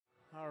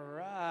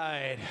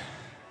right.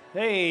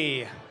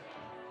 Hey.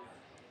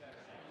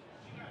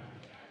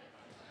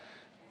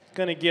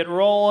 Gonna get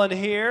rolling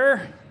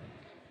here.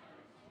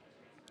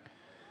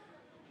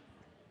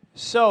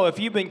 So if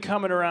you've been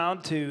coming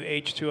around to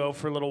H2O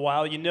for a little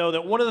while, you know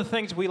that one of the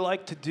things we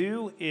like to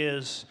do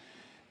is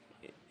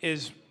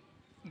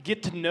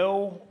get to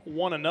know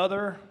one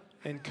another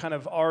and kind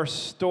of our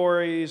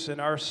stories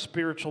and our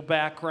spiritual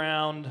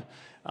background.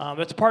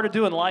 It's part of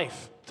doing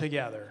life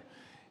together.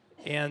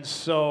 And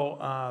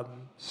so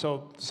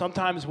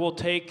sometimes we'll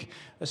take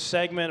a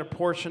segment, a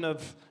portion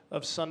of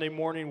Sunday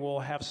morning, we'll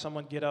have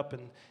someone get up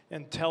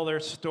and tell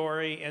their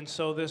story. And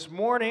so this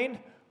morning,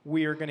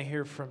 we are going to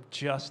hear from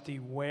Justy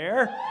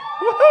Ware.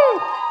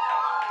 Woohoo!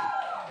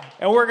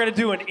 And we're going to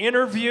do an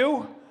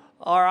interview.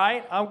 All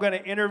right? I'm going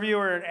to interview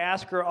her and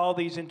ask her all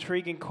these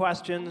intriguing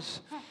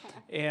questions.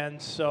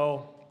 And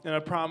I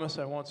promise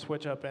I won't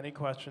switch up any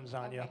questions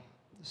on you.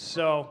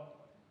 So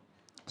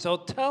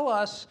tell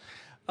us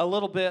a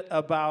little bit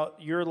about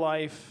your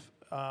life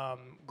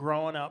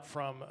growing up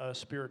from a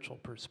spiritual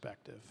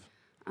perspective.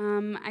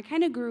 I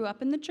kind of grew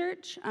up in the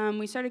church.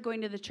 We started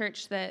going to the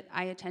church that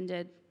I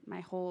attended my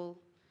whole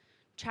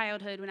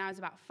childhood when I was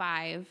about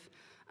 5.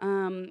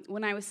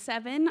 When I was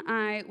 7,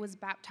 I was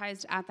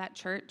baptized at that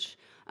church,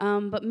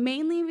 but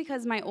mainly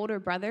because my older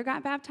brother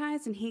got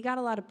baptized and he got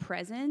a lot of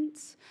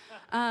presents.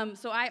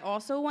 So I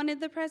also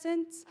wanted the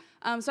presents.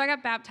 So I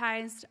got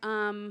baptized,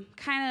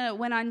 kind of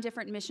went on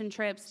different mission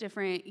trips,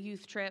 different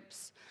youth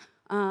trips,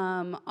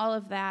 all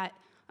of that.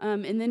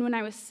 And then when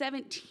I was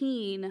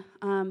 17,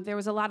 there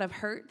was a lot of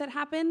hurt that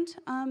happened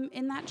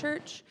in that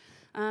church,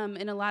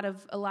 and a lot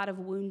of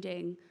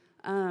wounding.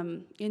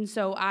 And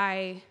so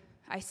I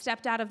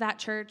stepped out of that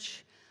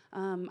church.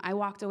 I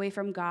walked away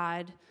from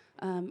God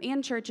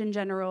and church in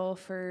general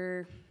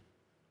for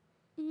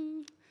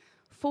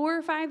 4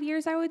 or 5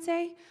 years, I would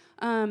say.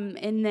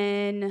 And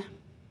then,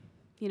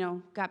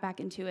 got back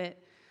into it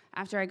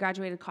after I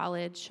graduated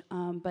college.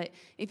 But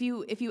if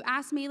you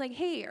ask me, like,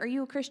 hey, are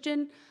you a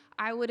Christian?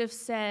 I would have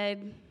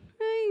said,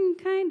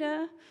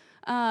 kinda.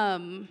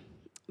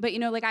 But,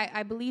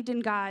 I believed in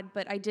God,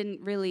 but I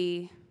didn't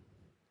really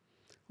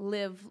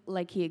live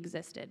like he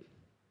existed.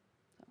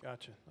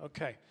 Gotcha.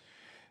 Okay.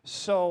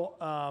 So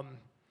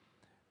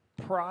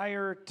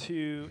prior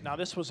to, now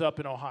this was up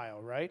in Ohio,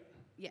 right?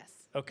 Yes.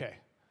 Okay.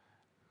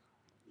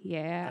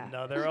 Yeah.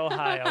 Another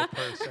Ohio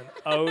person.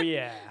 Oh,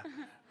 yeah.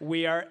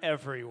 We are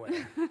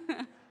everywhere.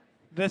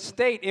 The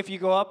state, if you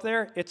go up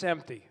there, it's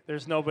empty.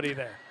 There's nobody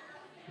there.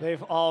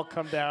 They've all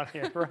come down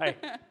here, right?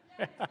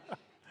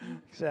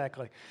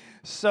 Exactly.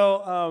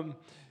 So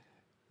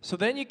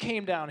then you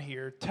came down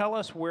here. Tell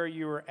us where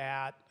you were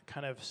at,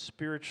 kind of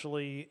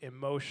spiritually,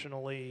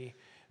 emotionally,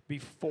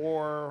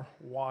 before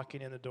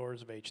walking in the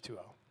doors of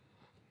H2O.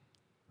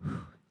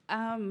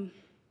 I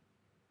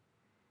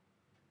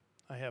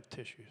have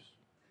tissues.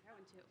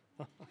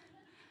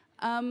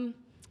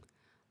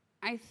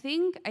 I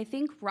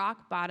think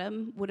rock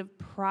bottom would have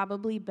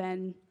probably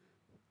been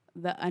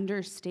the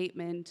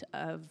understatement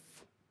of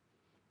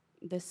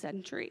the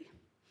century.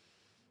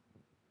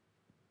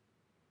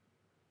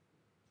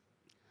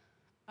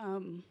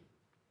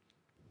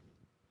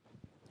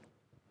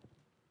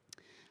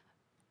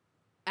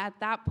 At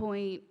that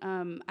point,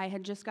 I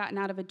had just gotten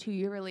out of a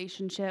 2-year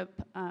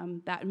relationship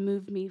that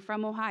moved me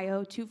from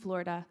Ohio to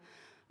Florida.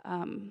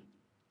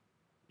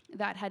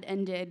 That had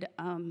ended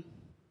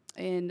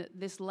in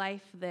this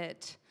life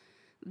that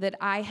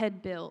I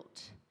had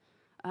built,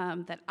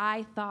 that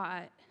I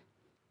thought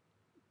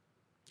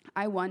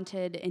I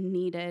wanted and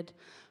needed,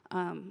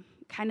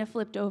 kind of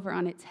flipped over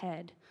on its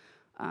head.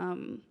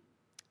 And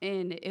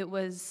it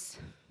was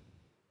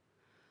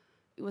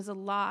a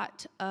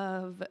lot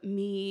of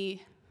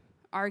me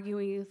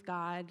arguing with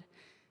God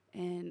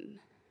and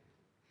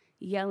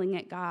yelling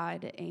at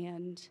God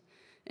and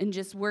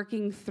just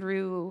working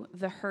through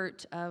the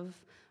hurt of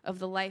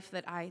the life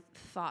that I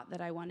thought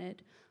that I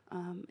wanted,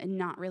 and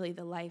not really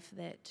the life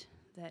that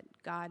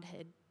God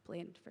had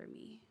planned for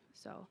me.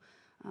 So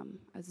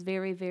I was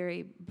very,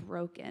 very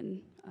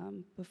broken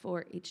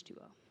before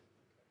H2O.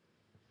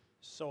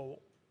 So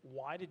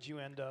why did you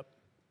end up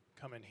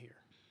coming here?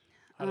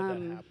 How did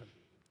that happen?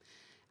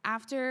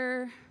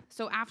 After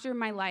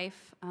my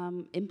life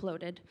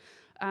imploded,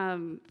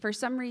 for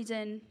some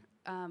reason,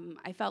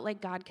 I felt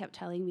like God kept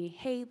telling me,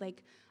 hey,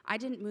 like, I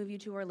didn't move you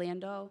to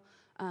Orlando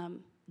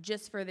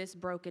just for this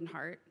broken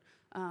heart.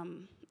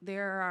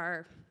 There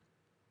are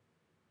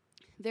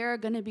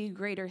going to be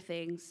greater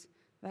things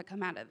that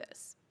come out of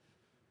this.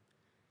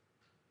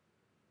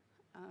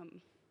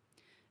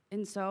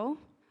 And so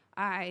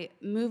I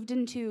moved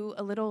into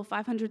a little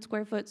 500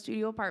 square foot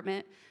studio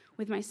apartment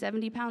with my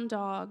 70-pound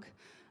dog.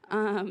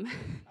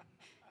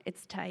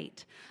 It's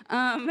tight.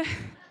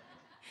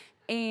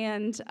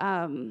 And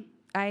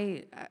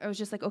I was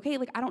just like, okay,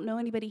 like, I don't know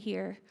anybody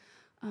here.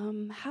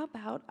 How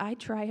about I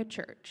try a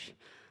church?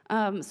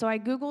 So I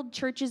Googled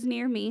churches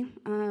near me,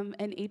 and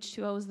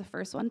H2O was the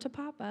first one to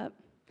pop up.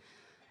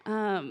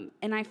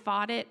 And I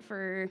fought it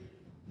for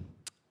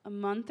a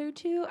month or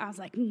two, I was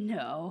like,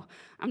 no,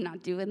 I'm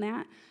not doing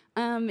that.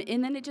 And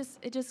then it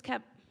just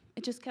kept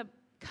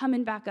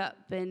coming back up,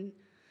 and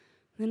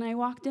then I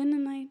walked in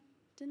and I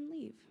didn't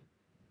leave.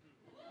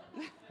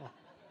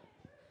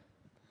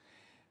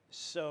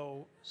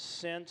 So,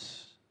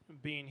 since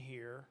being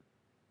here,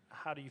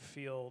 how do you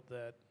feel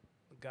that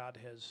God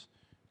has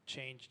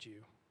changed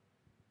you?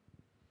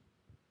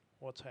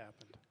 What's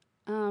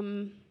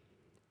happened?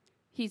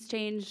 He's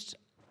changed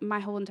my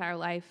whole entire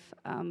life.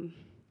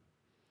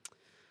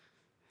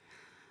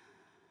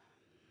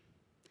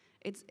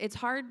 It's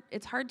hard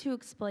to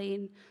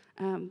explain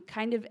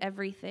kind of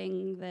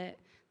everything that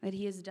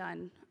he has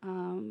done,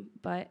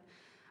 but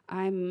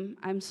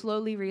I'm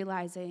slowly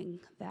realizing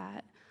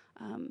that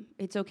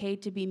it's okay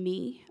to be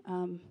me,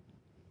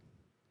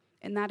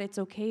 and that it's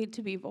okay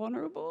to be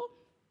vulnerable,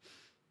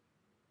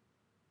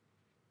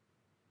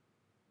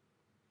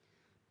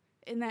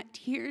 and that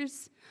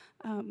tears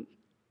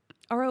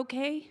are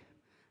okay.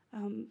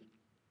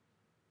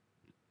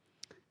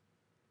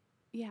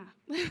 Yeah.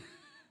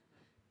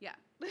 Yeah.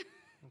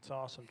 It's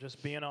awesome.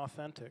 Just being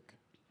authentic,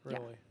 really,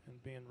 Yeah.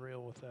 and being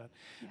real with that.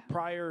 Yeah.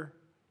 Prior,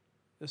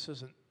 this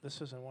isn't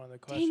one of the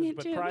questions, Dang it,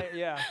 but Jim. prior,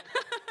 yeah.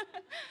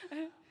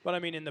 But I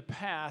mean, in the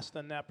past,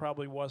 then that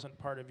probably wasn't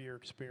part of your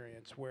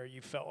experience where you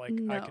felt like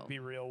I could No. be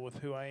real with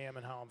who I am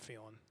and how I'm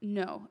feeling.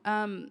 No.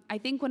 I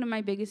think one of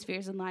my biggest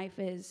fears in life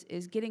is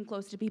getting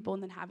close to people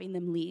and then having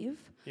them leave.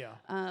 Yeah.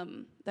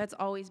 That's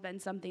always been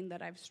something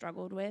that I've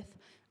struggled with.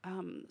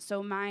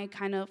 So my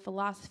kind of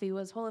philosophy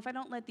was, well, if I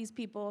don't let these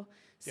people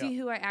see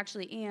who I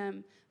actually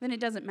am, then it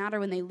doesn't matter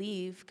when they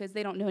leave because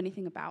they don't know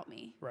anything about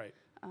me. Right.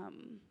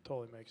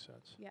 Totally makes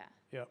sense. Yeah.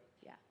 Yep.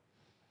 Yeah.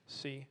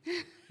 See,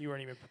 you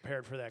weren't even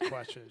prepared for that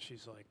question.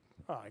 She's like,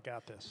 oh, I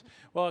got this.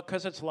 Well,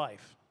 because it's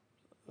life.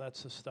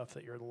 That's the stuff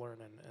that you're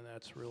learning, and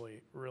that's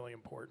really, really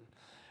important.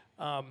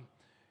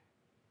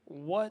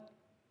 What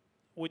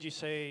would you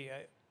say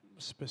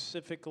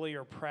specifically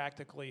or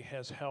practically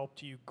has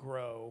helped you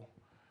grow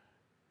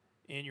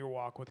in your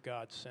walk with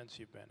God since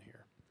you've been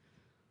here?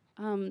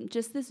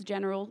 Just this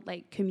general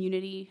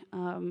community,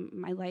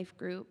 my life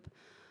group,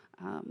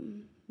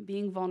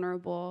 being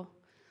vulnerable,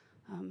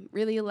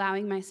 really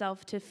allowing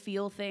myself to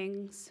feel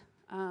things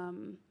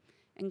and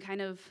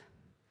kind of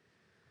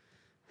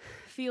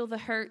feel the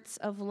hurts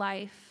of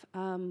life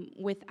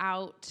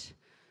without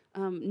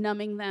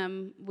numbing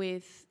them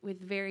with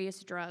various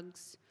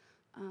drugs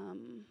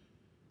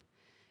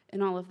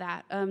and all of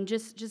that.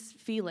 Just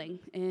feeling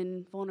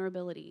and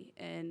vulnerability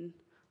and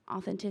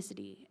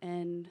authenticity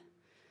and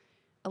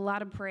a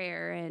lot of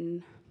prayer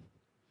and.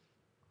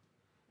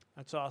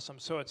 That's awesome.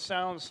 So it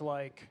sounds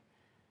like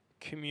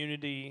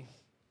community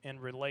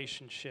and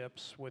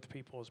relationships with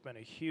people has been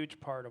a huge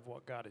part of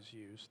what God has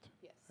used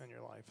in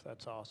your life.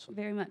 That's awesome.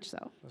 Very much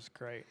so. That's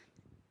great.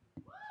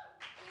 Wow.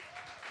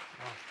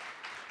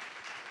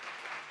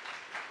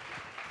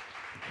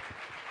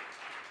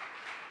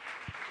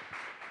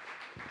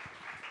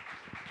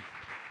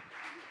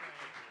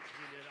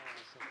 You did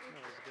awesome.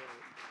 That was good.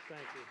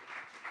 Thank you.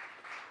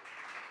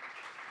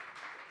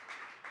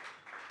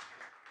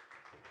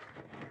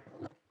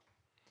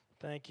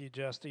 Thank you,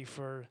 Justy,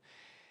 for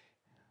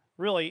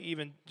really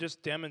even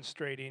just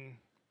demonstrating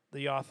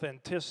the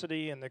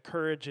authenticity and the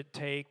courage it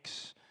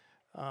takes.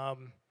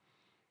 And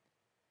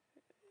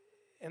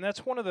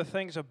that's one of the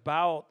things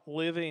about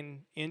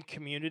living in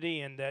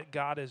community and that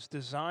God has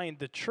designed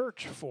the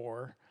church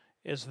for,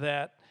 is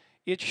that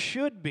it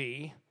should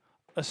be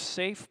a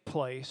safe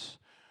place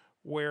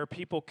where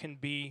people can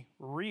be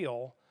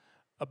real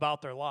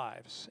about their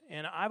lives.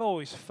 And I've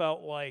always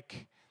felt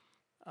like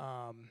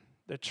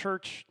the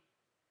church,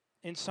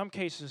 in some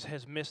cases,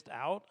 has missed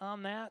out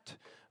on that.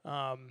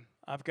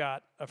 I've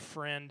got a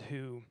friend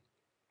who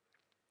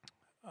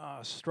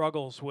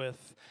struggles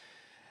with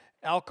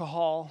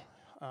alcohol.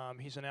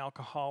 He's an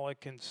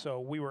alcoholic, and so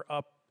we were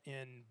up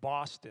in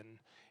Boston,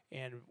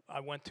 and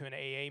I went to an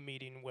AA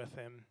meeting with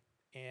him,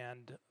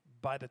 and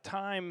by the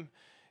time,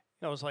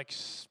 it was like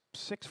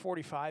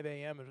 6:45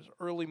 a.m., it was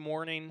early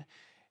morning,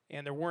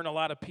 and there weren't a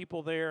lot of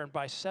people there, and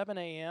by 7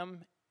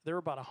 a.m., there were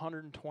about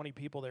 120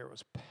 people there. It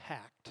was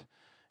packed.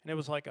 And it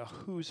was like a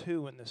who's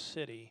who in the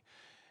city.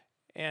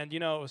 And,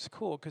 it was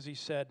cool because he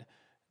said,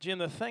 Jim,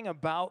 the thing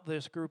about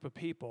this group of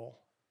people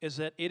is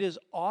that it is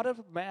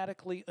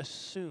automatically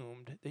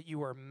assumed that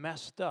you are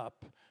messed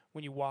up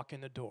when you walk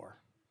in the door.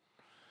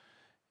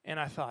 And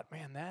I thought,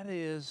 man, that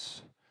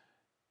is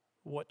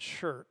what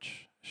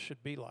church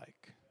should be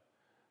like.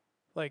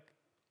 Like,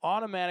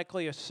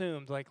 automatically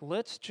assumed, like,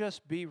 let's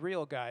just be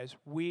real, guys.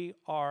 We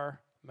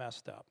are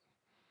messed up.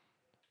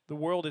 The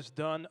world has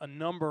done a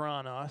number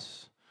on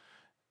us.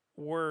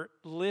 We're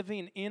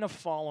living in a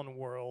fallen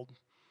world,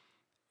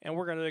 and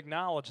we're going to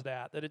acknowledge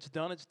that it's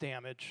done its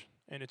damage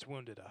and it's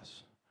wounded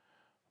us.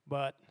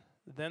 But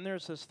then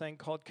there's this thing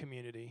called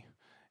community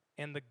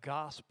and the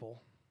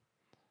gospel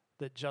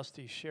that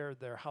Justy shared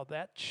there, how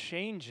that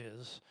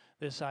changes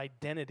this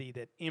identity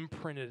that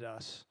imprinted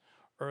us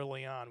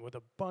early on with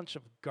a bunch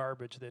of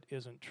garbage that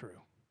isn't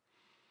true.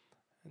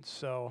 And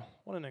so,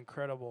 what an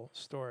incredible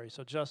story.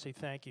 So, Justy,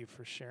 thank you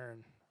for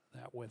sharing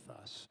that with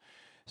us.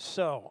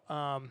 So,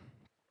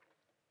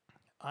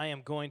 I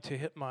am going to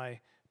hit my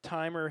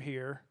timer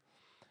here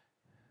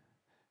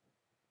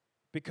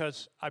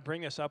because I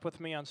bring this up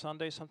with me on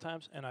Sunday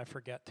sometimes, and I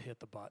forget to hit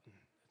the button.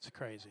 It's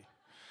crazy.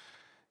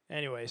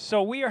 Anyway,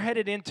 so we are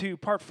headed into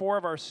part 4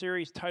 of our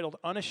series titled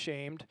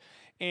Unashamed,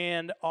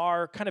 and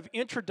our kind of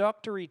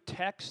introductory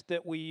text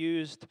that we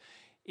used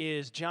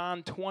is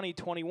John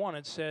 20:21.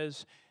 It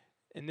says,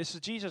 and this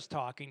is Jesus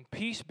talking,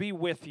 "Peace be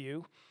with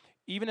you,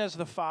 even as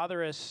the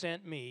Father has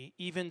sent me,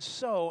 even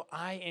so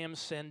I am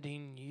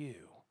sending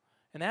you."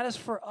 And that is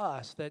for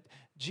us, that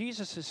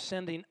Jesus is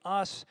sending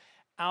us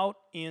out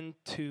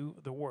into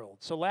the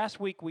world. So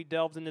last week we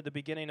delved into the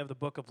beginning of the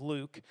book of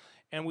Luke,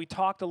 and we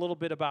talked a little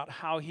bit about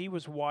how he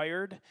was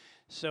wired.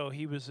 So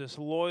he was this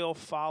loyal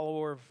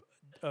follower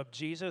of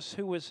Jesus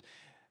who was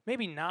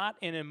maybe not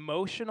an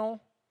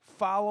emotional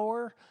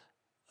follower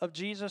of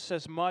Jesus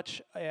as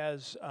much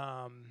as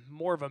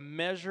more of a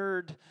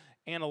measured,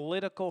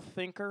 analytical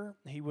thinker.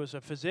 He was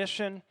a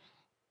physician,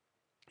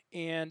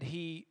 and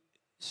he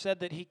said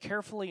that he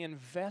carefully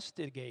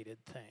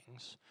investigated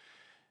things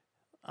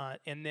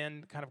and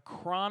then kind of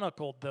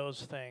chronicled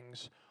those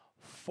things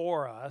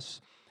for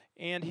us.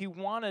 And he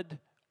wanted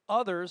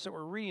others that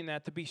were reading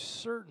that to be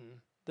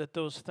certain that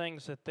those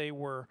things that they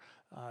were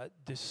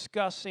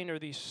discussing, or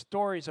these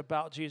stories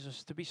about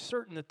Jesus, to be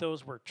certain that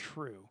those were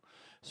true.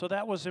 So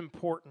that was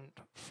important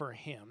for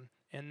him,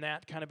 and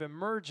that kind of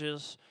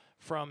emerges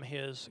from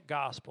his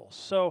gospel.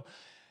 So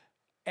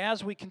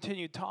as we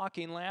continued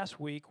talking last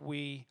week,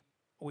 we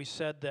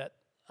said that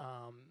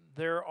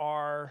there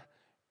are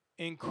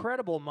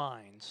incredible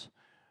minds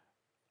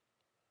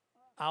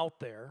out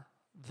there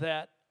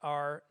that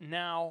are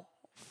now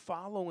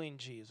following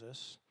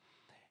Jesus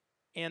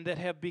and that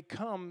have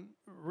become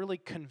really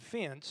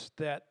convinced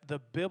that the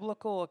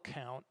biblical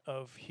account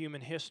of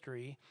human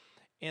history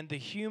and the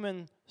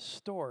human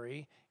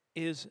story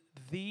is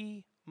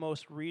the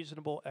most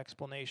reasonable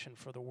explanation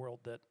for the world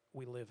that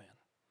we live in.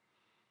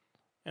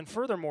 And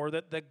furthermore,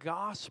 that the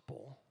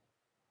gospel,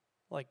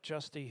 like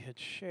Justy had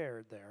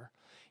shared there,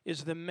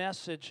 is the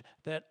message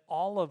that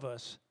all of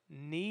us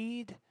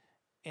need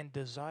and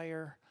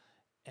desire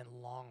and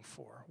long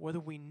for. Whether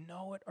we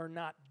know it or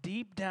not,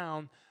 deep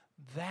down,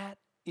 that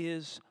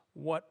is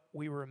what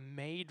we were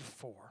made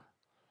for.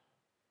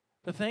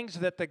 The things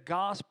that the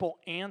gospel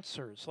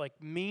answers, like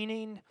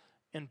meaning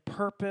and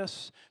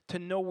purpose, to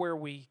know where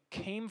we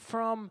came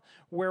from,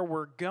 where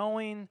we're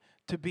going,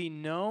 to be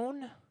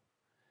known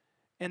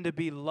and to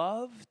be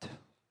loved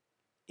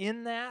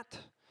in that,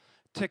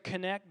 to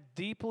connect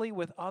deeply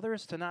with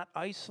others, to not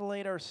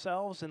isolate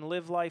ourselves and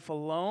live life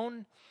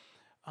alone.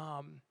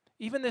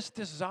 Even this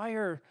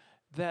desire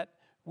that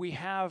we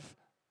have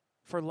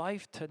for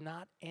life to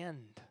not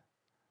end,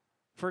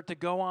 for it to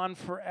go on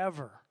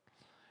forever.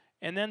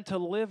 And then to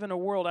live in a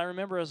world, I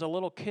remember as a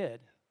little kid,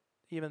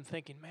 even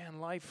thinking, man,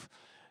 life,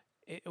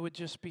 it would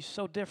just be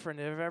so different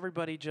if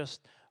everybody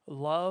just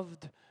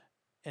loved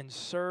and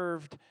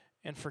served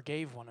and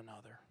forgave one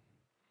another.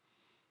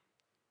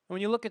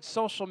 When you look at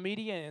social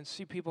media and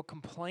see people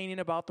complaining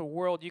about the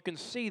world, you can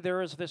see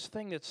there is this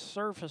thing that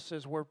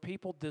surfaces where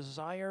people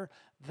desire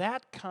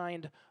that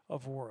kind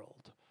of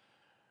world,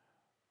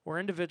 where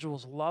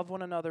individuals love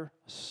one another,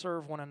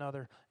 serve one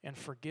another, and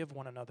forgive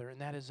one another. And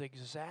that is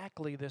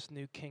exactly this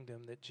new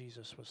kingdom that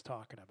Jesus was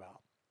talking about.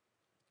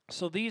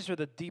 So these are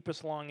the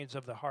deepest longings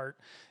of the heart.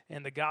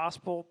 And the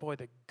gospel, boy,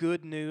 the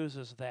good news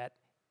is that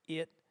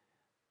it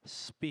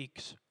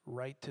speaks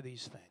right to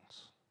these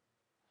things.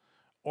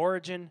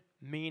 Origin,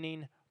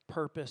 meaning,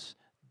 purpose,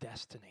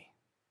 destiny.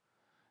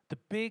 The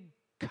big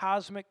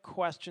cosmic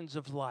questions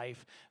of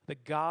life, the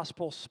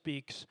gospel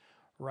speaks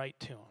right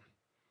to them.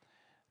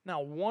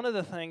 Now, one of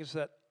the things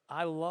that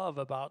I love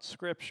about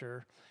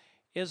Scripture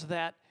is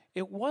that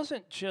it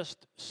wasn't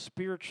just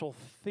spiritual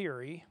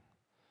theory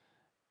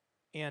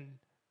and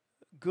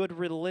good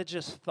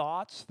religious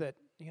thoughts that,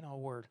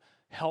 were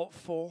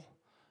helpful,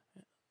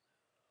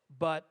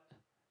 but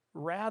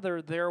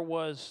rather there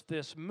was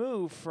this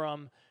move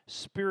from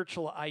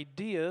spiritual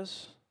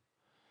ideas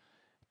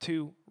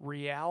to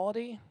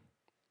reality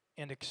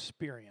and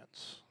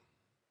experience,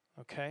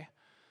 okay?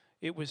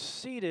 It was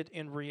seated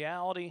in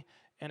reality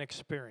and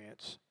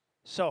experience.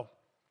 So,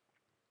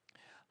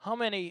 how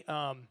many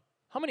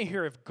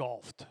here have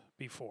golfed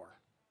before?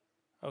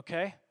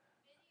 Okay?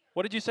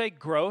 What did you say?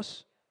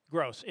 Gross?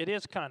 Gross. It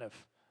is kind of,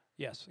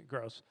 yes,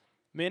 gross.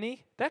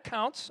 Mini? That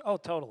counts. Oh,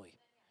 totally.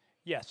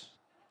 Yes.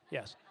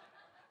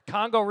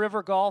 Congo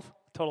River golf?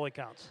 Totally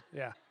counts.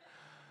 Yeah.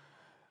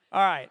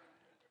 All right.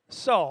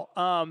 So,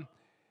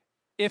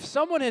 if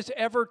someone has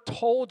ever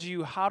told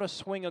you how to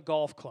swing a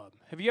golf club,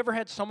 have you ever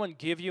had someone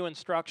give you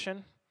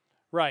instruction?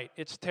 Right,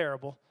 it's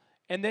terrible.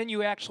 And then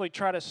you actually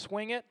try to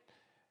swing it.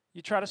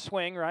 You try to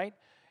swing, right?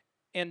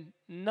 And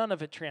none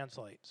of it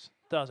translates,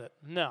 does it?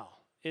 No.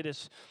 It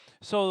is.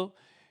 So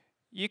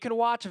You can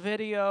watch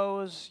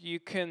videos, you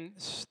can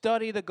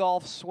study the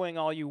golf swing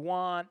all you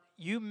want.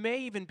 You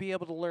may even be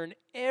able to learn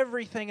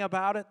everything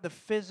about it, the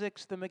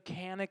physics, the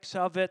mechanics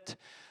of it,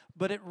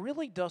 but it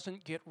really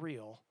doesn't get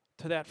real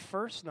to that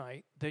first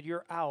night that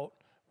you're out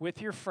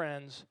with your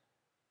friends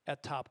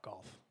at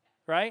Topgolf,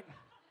 right?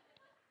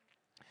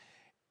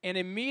 And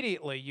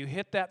immediately you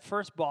hit that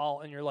first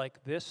ball and you're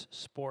like, this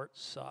sport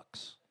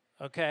sucks,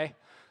 okay?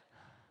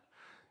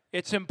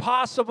 It's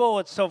impossible,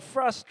 it's so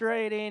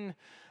frustrating.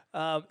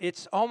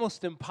 It's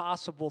almost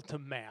impossible to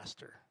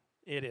master.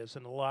 It is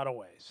in a lot of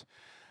ways.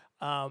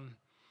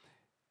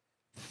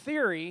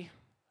 Theory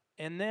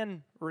and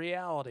then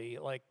reality,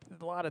 like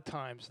a lot of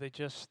times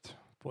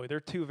they're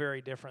two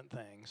very different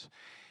things.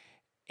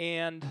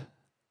 And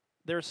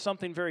there's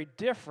something very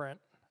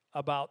different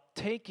about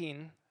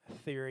taking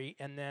theory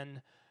and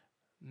then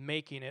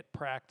making it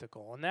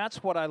practical. And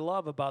that's what I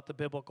love about the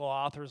biblical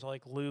authors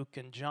like Luke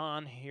and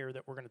John here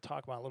that we're going to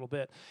talk about a little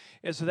bit,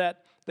 is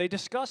that they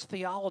discuss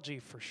theology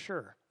for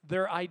sure.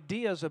 Their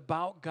ideas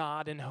about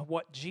God and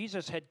what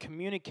Jesus had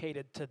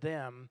communicated to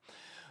them.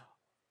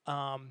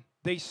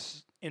 They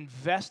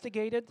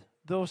investigated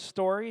those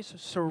stories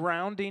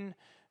surrounding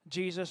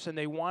Jesus, and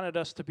they wanted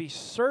us to be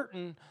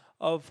certain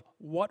of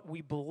what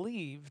we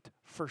believed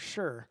for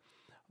sure.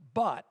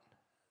 But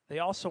they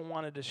also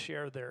wanted to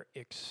share their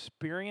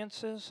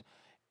experiences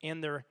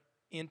and their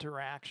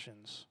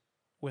interactions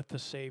with the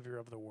Savior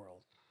of the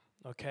world,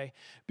 okay?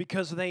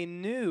 Because they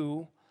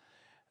knew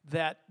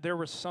that there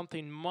was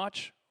something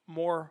much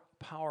more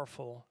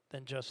powerful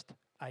than just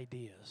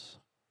ideas.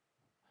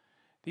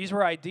 These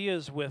were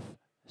ideas with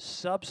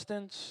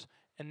substance,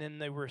 and then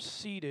they were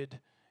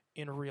seated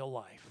in real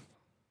life.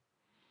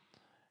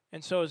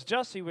 And so as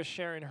Jessie was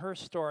sharing her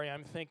story,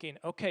 I'm thinking,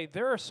 okay,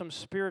 there are some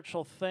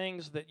spiritual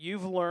things that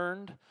you've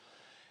learned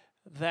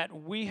that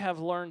we have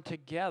learned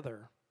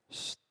together,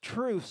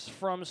 truths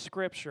from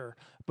Scripture.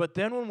 But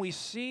then when we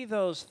see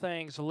those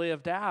things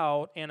lived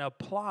out and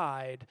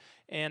applied,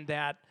 and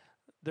that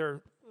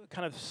they're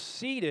kind of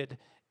seated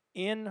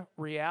in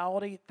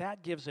reality,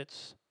 that gives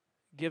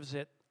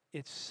it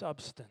its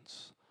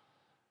substance.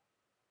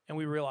 And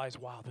we realize,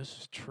 wow, this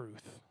is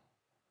truth.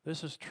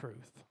 This is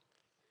truth.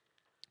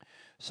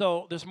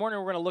 So this morning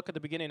we're going to look at the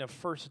beginning of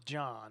 1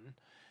 John.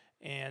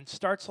 And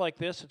starts like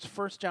this. It's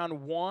 1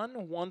 John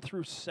 1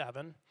 through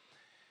 7.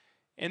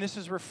 And this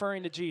is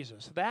referring to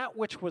Jesus. That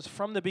which was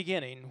from the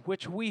beginning,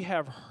 which we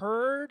have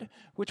heard,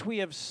 which we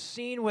have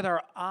seen with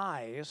our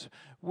eyes,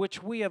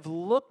 which we have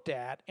looked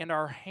at, and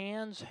our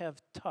hands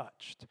have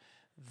touched.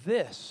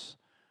 This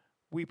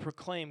we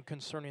proclaim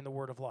concerning the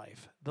word of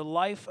life. The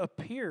life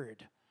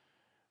appeared.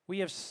 We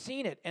have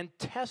seen it and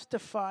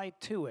testified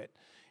to it.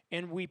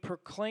 And we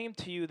proclaim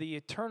to you the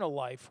eternal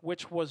life,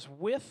 which was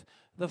with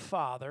the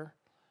Father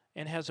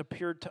and has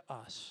appeared to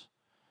us.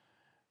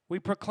 We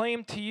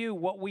proclaim to you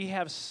what we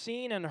have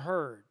seen and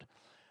heard,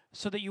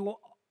 so that you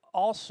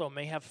also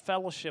may have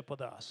fellowship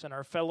with us. And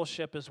our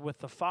fellowship is with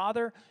the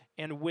Father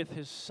and with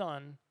His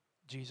Son,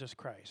 Jesus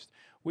Christ.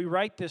 We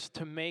write this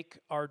to make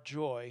our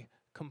joy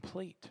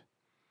complete.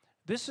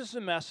 This is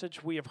the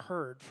message we have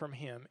heard from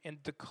Him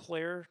and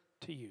declare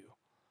to you.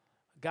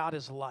 God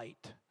is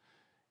light.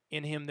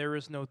 In Him there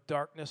is no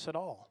darkness at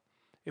all.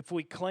 If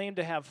we claim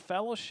to have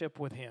fellowship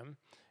with Him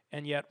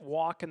and yet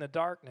walk in the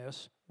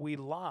darkness, we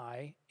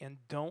lie and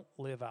don't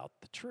live out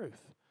the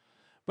truth.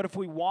 But if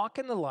we walk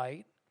in the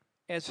light,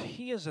 as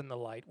He is in the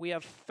light, we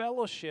have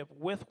fellowship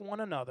with one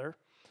another,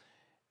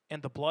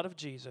 and the blood of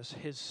Jesus,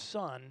 His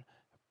Son,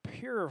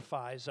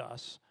 purifies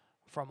us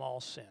from all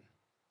sin.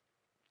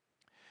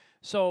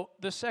 So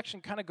this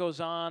section kind of goes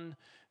on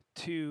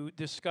to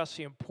discuss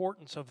the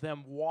importance of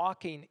them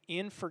walking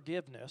in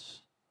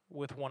forgiveness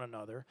with one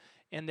another,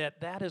 and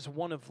that is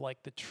one of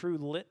like the true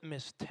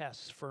litmus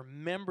tests for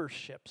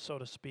membership, so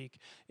to speak,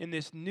 in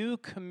this new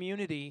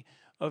community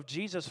of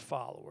Jesus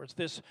followers,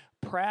 this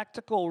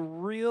practical,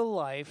 real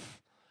life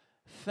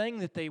thing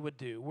that they would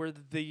do, where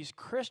these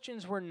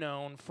Christians were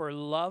known for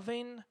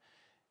loving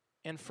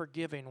and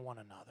forgiving one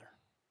another,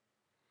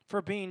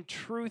 for being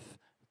truth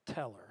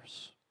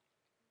tellers.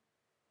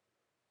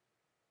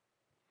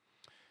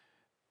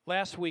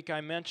 Last week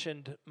I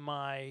mentioned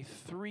my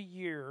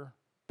 3-year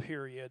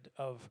period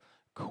of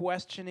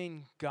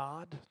questioning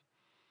God,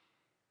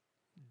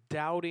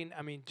 doubting,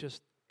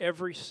 just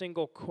every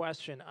single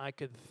question I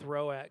could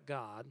throw at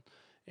God.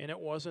 And it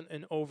wasn't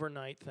an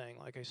overnight thing.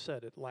 Like I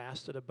said, it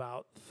lasted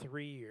about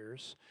 3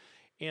 years.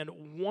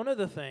 And one of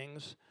the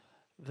things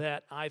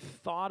that I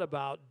thought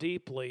about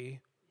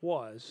deeply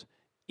was,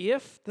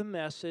 if the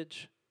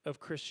message of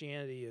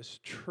Christianity is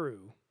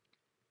true,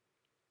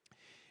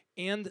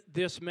 and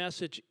this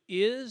message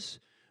is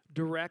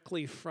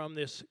directly from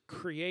this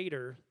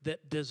Creator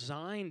that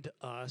designed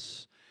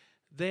us,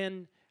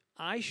 then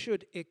I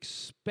should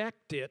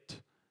expect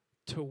it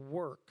to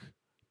work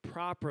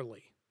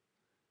properly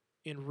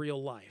in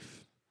real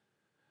life.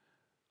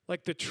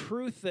 Like the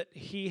truth that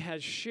He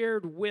has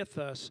shared with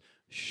us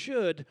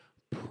should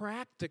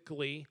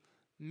practically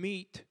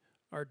meet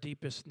our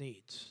deepest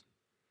needs.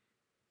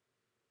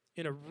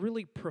 in a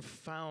really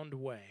profound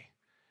way.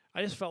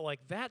 I just felt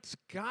like that's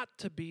got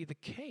to be the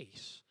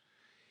case.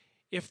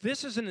 If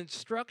this is an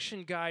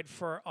instruction guide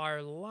for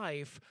our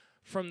life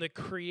from the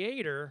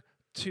Creator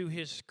to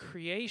His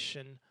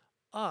creation,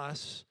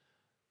 us,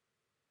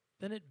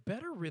 then it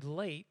better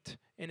relate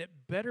and it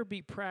better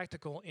be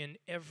practical in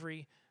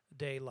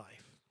everyday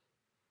life.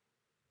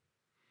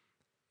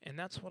 And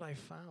that's what I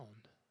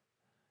found,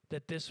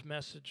 that this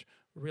message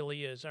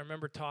really is. I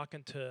remember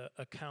talking to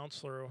a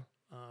counselor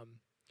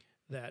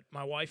that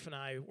my wife and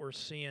I were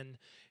seeing,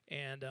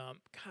 and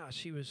gosh,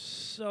 she was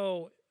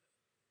so,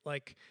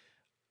 like,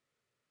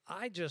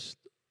 I just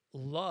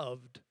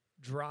loved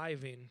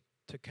driving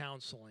to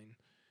counseling,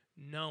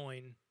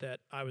 knowing that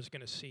I was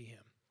going to see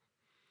him.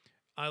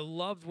 I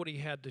loved what he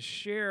had to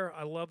share.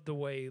 I loved the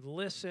way he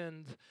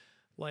listened.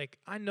 Like,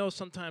 I know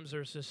sometimes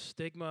there's this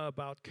stigma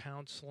about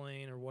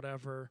counseling or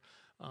whatever,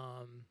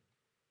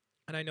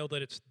 and I know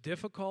that it's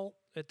difficult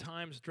at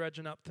times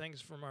dredging up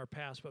things from our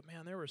past, but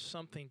man, there was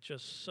something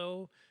just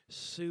so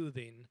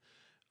soothing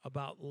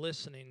about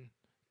listening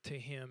to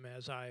him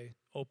as I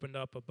opened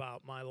up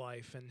about my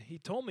life. And he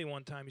told me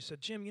one time, he said,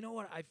 Jim, you know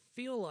what? I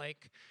feel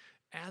like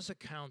as a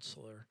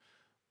counselor,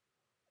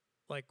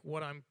 like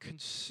what I'm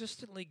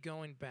consistently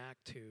going back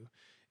to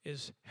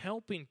is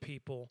helping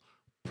people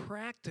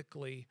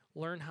practically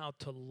learn how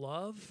to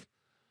love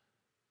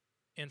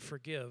and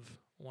forgive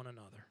one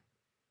another.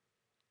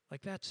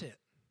 Like, that's it.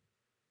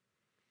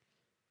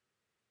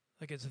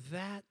 Like, it's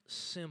that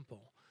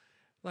simple.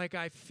 Like,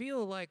 I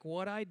feel like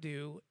what I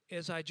do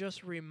is I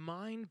just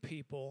remind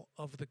people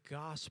of the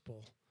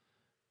gospel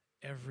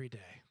every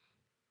day.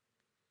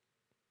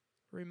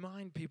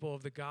 Remind people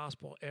of the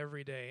gospel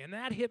every day. And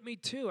that hit me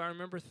too. I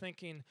remember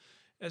thinking,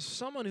 as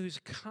someone who's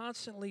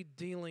constantly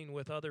dealing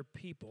with other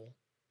people,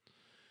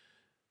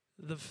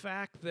 the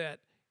fact that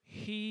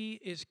he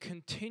is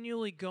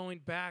continually going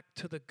back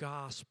to the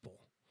gospel,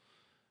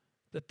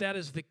 that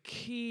is the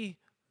key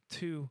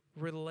to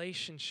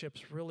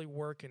relationships really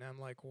working. I'm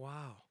like,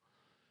 wow.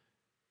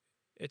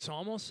 It's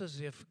almost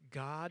as if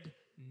God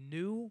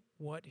knew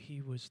what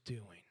he was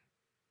doing,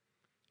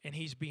 and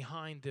he's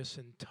behind this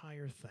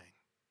entire thing.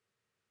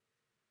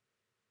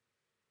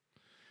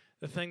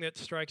 The thing that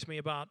strikes me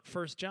about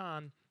 1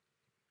 John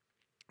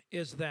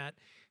is that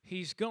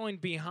he's going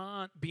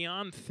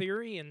beyond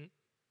theory and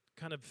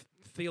kind of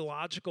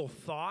theological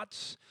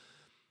thoughts,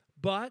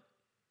 but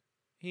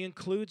he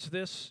includes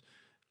this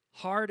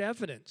hard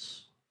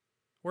evidence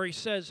where he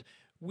says,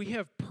 we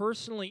have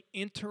personally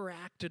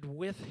interacted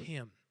with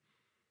him.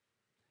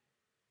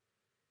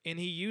 And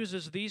he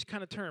uses these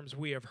kind of terms.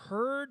 We have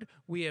heard,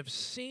 we have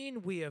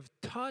seen, we have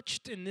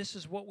touched, and this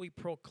is what we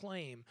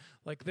proclaim.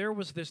 Like, there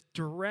was this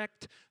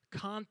direct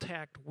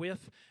contact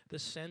with the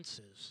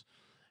senses.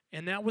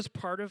 And that was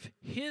part of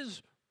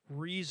his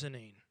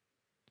reasoning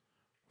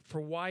for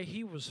why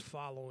he was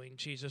following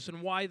Jesus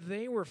and why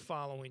they were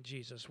following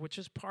Jesus, which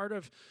is part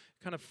of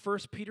kind of 1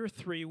 Peter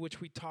 3, which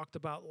we talked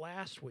about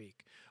last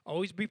week.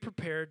 Always be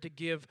prepared to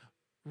give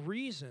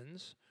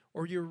reasons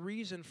or your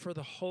reason for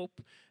the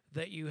hope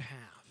that you have.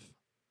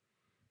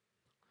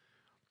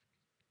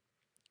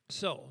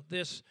 So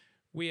this,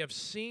 we have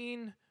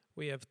seen,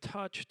 we have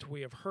touched,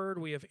 we have heard,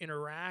 we have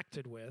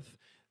interacted with.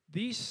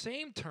 These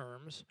same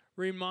terms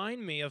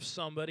remind me of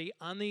somebody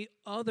on the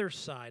other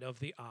side of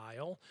the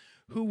aisle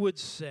who would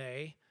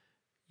say,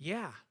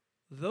 yeah,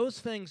 those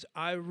things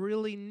I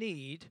really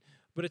need,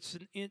 but it's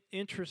an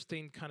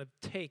interesting kind of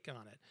take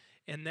on it.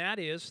 And that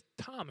is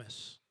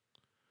Thomas,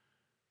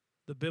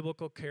 the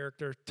biblical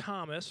character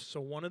Thomas, so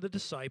one of the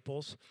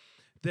disciples,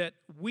 that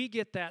we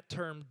get that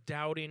term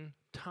doubting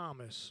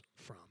Thomas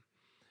from.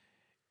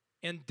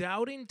 And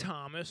doubting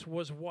Thomas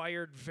was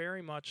wired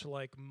very much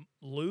like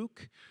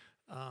Luke,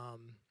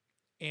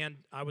 and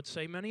I would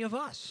say many of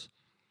us.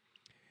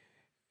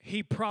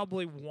 He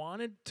probably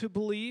wanted to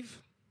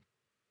believe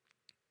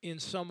in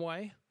some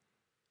way,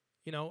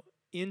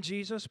 in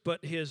Jesus,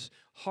 but his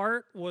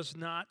heart was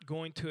not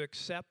going to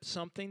accept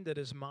something that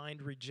his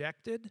mind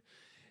rejected.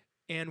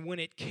 And when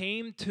it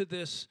came to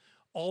this,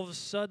 all of a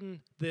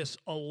sudden, this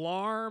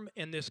alarm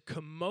and this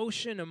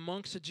commotion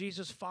amongst the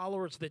Jesus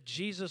followers that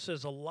Jesus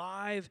is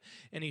alive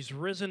and he's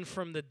risen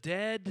from the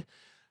dead,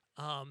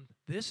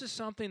 this is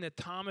something that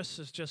Thomas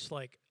is just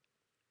like,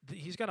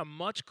 he's got a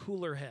much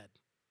cooler head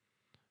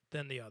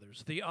than the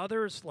others. The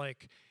others,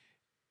 like,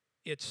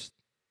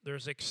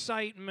 there's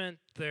excitement,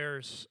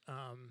 there's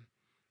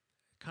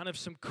kind of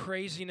some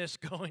craziness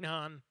going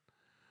on.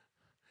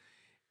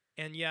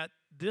 And yet,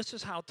 this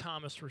is how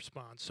Thomas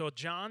responds. So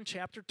John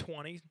chapter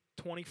 20,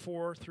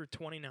 24 through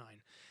 29.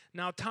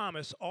 Now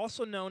Thomas,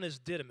 also known as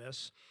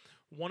Didymus,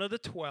 one of the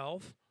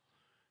 12,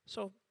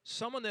 so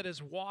someone that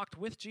has walked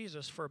with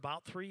Jesus for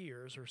about 3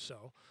 years or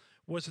so,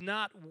 was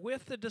not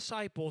with the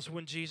disciples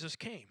when Jesus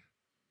came.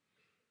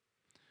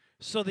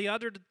 So the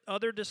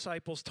other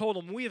disciples told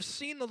him, we have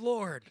seen the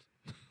Lord.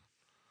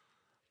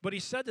 But he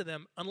said to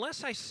them,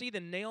 unless I see the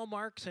nail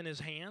marks in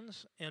his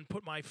hands and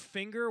put my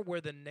finger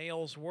where the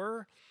nails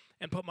were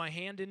and put my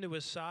hand into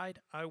his side,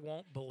 I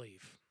won't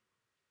believe.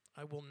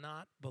 I will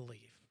not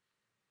believe.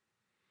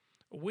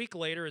 A week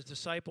later, his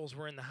disciples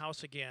were in the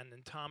house again,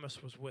 and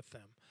Thomas was with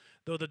them.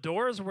 Though the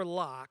doors were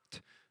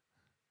locked,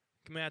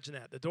 imagine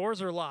that. The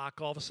doors are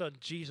locked, all of a sudden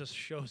Jesus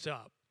shows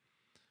up.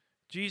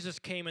 Jesus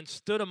came and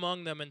stood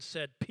among them and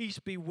said, "Peace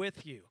be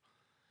with you."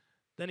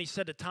 Then he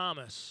said to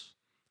Thomas,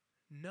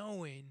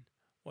 knowing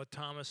what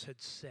Thomas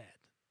had said.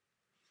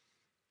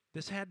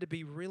 This had to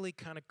be really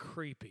kind of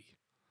creepy.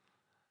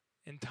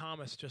 And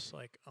Thomas just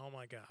like, oh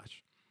my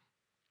gosh.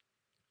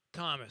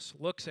 Thomas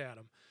looks at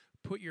him.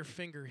 Put your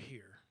finger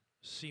here.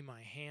 See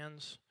my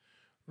hands?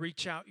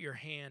 Reach out your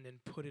hand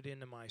and put it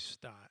into my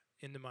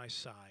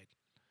side.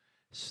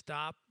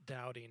 Stop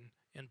doubting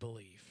and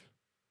believe.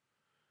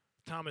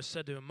 Thomas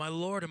said to him, "My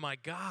Lord and my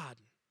God."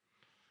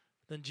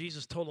 Then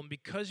Jesus told him,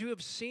 "Because you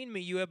have seen me,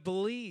 you have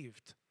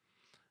believed.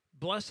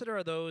 Blessed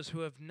are those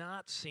who have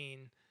not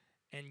seen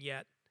and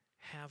yet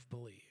have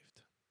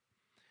believed."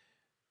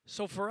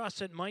 So for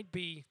us, it might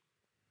be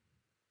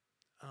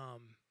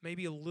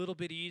maybe a little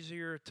bit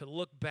easier to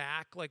look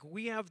back. Like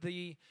we have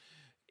the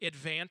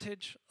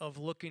advantage of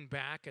looking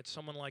back at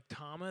someone like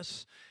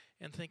Thomas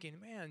and thinking,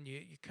 man,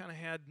 you kind of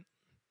had,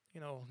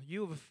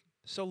 you have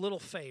so little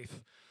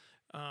faith.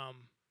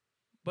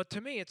 But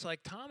to me, it's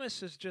like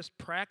Thomas is just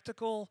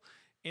practical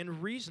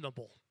and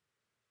reasonable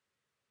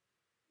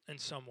in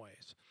some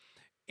ways.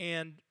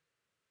 And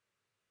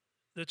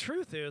the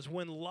truth is,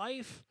 when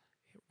life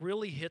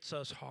really hits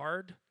us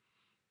hard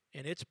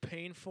and it's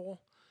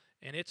painful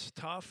and it's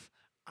tough,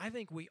 I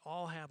think we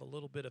all have a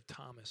little bit of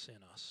Thomas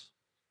in us.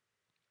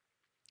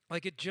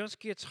 Like it just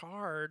gets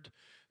hard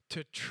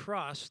to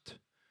trust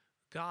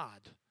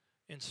God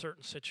in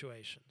certain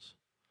situations.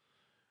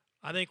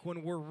 I think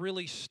when we're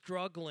really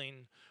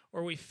struggling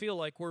or we feel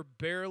like we're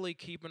barely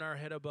keeping our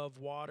head above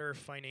water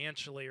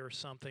financially or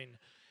something,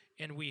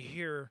 and we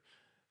hear,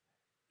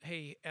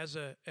 hey, as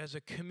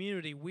a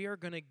community, we are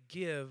going to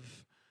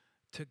give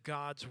to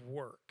God's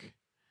work.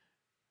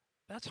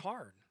 That's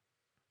hard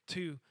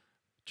to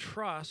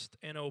trust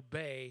and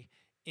obey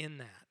in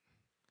that.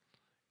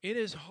 It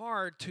is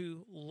hard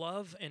to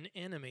love an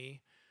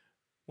enemy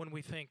when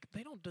we think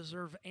they don't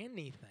deserve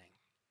anything.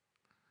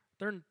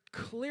 They're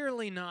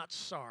clearly not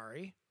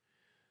sorry.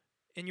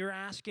 And you're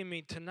asking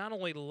me to not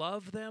only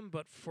love them,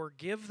 but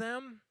forgive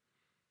them.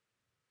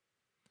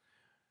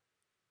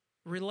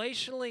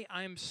 Relationally,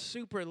 I'm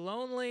super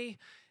lonely.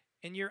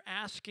 And you're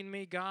asking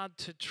me, God,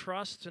 to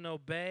trust and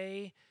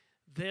obey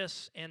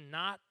this and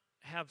not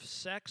have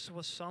sex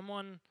with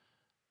someone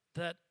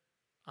that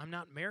I'm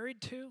not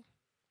married to?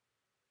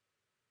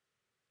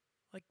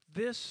 Like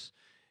this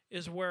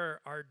is where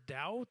our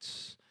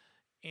doubts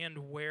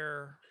and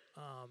where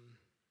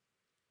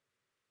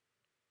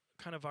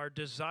kind of our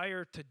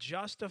desire to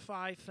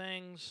justify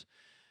things,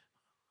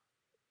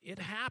 it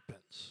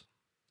happens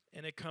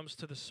and it comes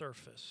to the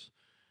surface.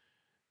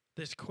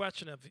 This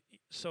question of,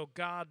 so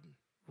God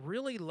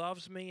really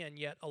loves me and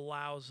yet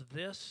allows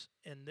this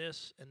and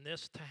this and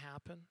this to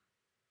happen?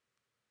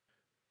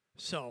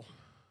 So,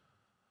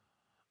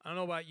 I don't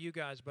know about you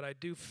guys, but I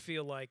do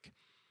feel like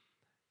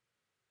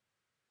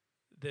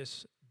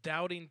this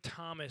doubting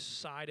Thomas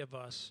side of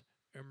us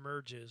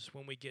emerges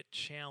when we get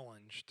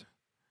challenged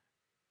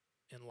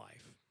in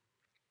life.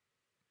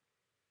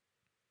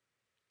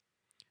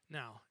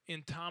 Now,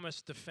 in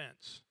Thomas'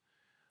 defense,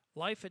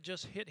 life had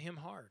just hit him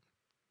hard.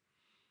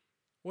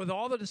 With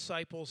all the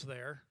disciples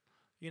there,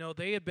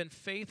 they had been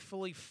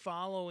faithfully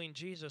following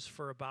Jesus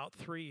for about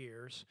 3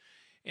 years,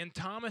 and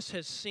Thomas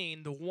has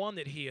seen the one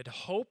that he had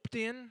hoped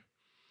in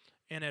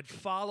and had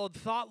followed,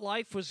 thought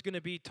life was going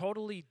to be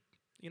totally,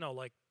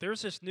 like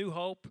there's this new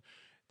hope.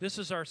 This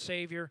is our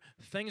Savior.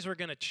 Things are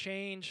going to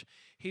change.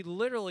 He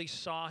literally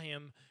saw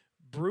him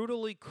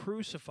brutally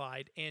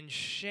crucified and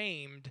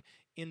shamed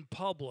in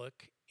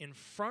public in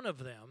front of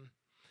them.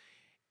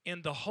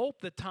 And the hope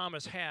that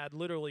Thomas had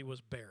literally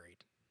was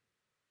buried.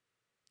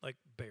 Like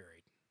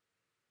buried.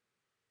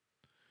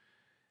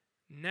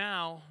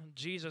 Now,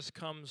 Jesus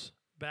comes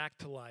back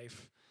to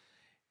life,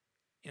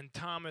 and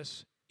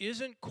Thomas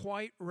isn't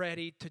quite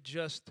ready to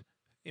just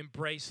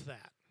embrace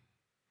that.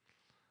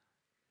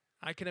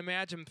 I can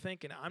imagine him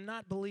thinking, I'm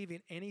not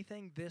believing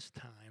anything this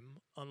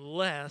time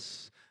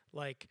unless,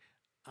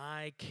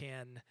 I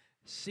can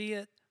see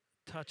it,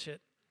 touch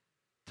it,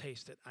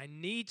 taste it. I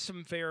need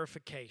some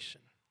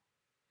verification.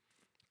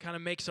 Kind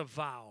of makes a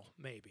vow,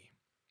 maybe.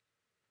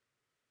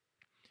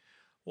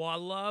 Well, I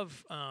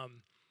love, I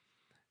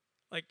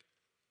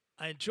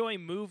enjoy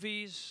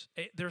movies.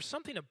 There's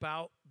something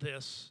about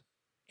this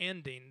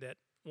ending that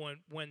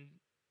when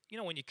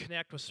you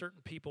connect with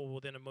certain people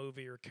within a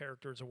movie or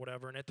characters or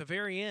whatever, and at the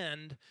very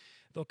end,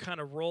 they'll kind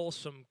of roll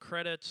some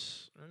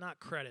credits, or not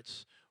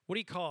credits, what do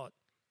you call it,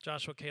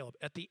 Joshua Caleb?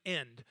 At the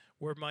end,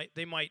 where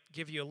they might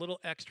give you a little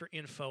extra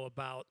info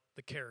about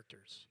the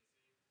characters.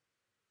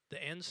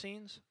 The end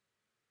scenes?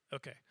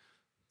 Okay,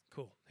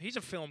 cool. He's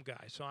a film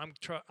guy, so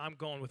I'm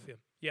going with him.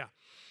 Yeah.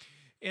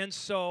 And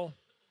so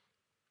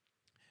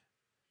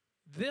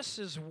this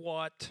is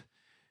what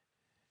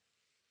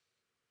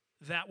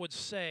that would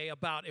say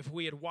about if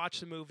we had watched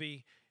the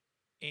movie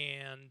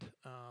and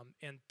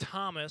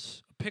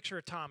Thomas, a picture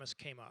of Thomas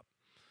came up.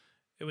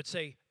 It would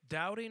say,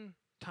 doubting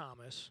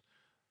Thomas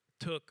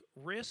took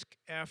risk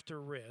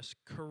after risk,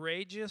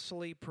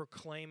 courageously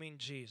proclaiming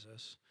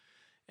Jesus,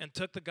 and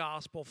took the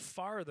gospel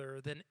farther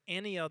than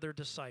any other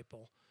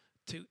disciple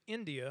to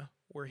India,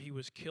 where he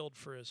was killed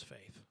for his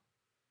faith.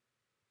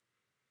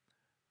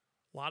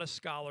 A lot of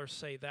scholars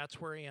say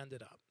that's where he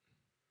ended up.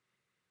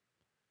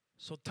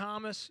 So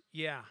Thomas,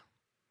 yeah,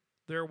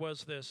 there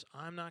was this,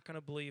 I'm not going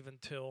to believe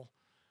until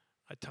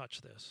I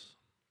touch this.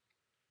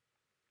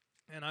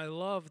 And I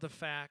love the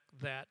fact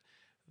that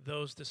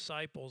those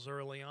disciples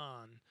early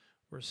on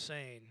were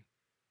saying,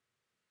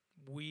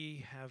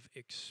 we have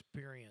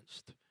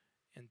experienced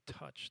and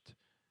touched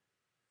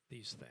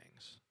these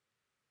things.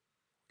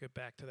 We'll get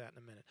back to that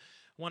in a minute.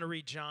 I want to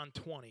read John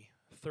 20,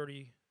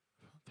 30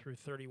 through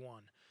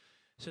 31.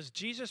 It says,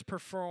 Jesus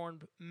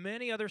performed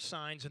many other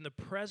signs in the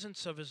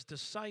presence of his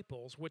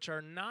disciples, which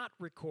are not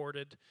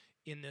recorded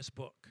in this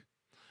book.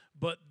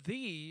 But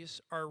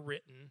these are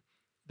written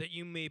that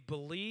you may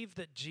believe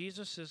that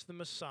Jesus is the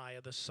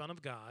Messiah, the Son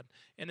of God,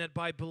 and that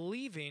by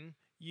believing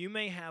you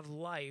may have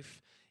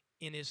life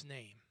in his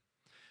name.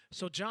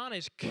 So John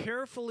has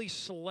carefully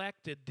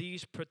selected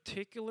these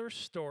particular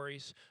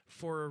stories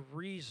for a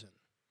reason.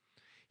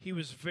 He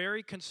was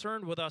very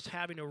concerned with us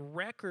having a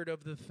record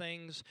of the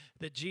things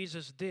that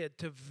Jesus did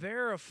to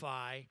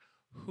verify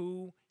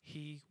who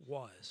he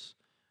was,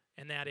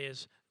 and that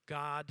is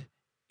God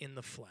in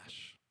the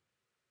flesh.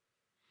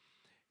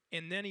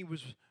 And then he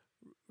was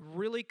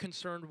really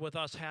concerned with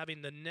us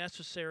having the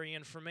necessary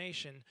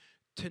information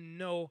to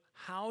know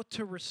how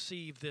to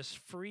receive this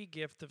free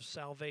gift of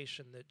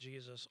salvation that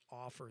Jesus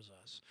offers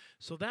us.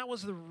 So that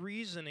was the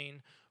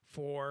reasoning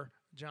for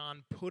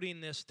John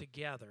putting this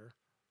together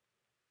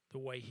the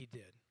way he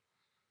did.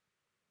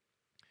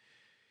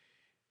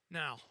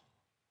 Now,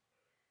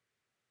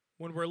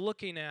 when we're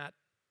looking at,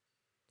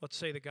 let's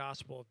say, the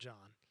Gospel of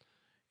John,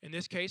 in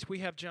this case, we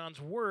have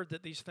John's word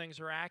that these things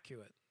are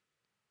accurate.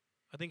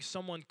 I think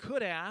someone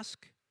could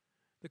ask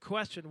the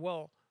question,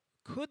 well,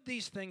 could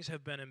these things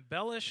have been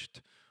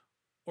embellished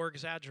or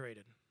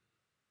exaggerated?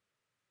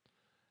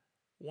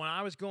 When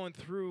I was going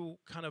through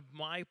kind of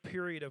my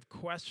period of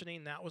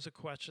questioning, that was a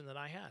question that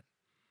I had.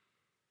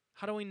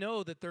 How do we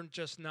know that they're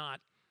just not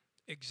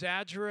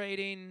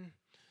exaggerating,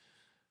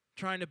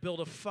 trying to build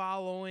a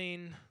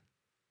following?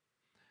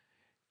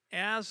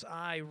 As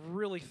I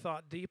really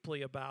thought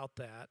deeply about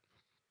that,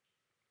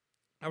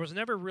 I was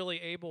never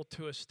really able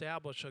to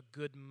establish a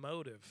good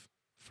motive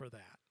for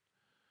that.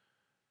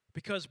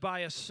 Because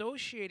by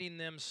associating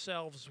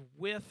themselves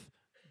with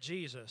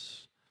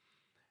Jesus,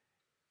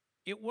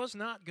 it was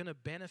not going to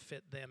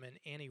benefit them in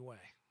any way.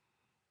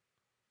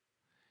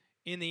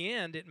 In the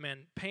end, it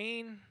meant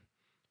pain,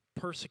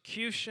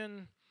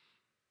 persecution,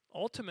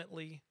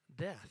 ultimately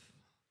death.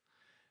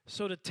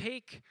 So to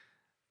take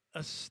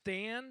a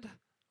stand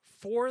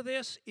for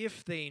this,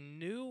 if they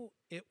knew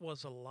it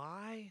was a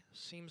lie,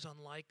 seems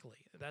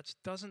unlikely. That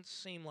doesn't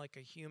seem like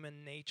a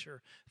human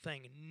nature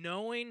thing.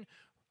 Knowing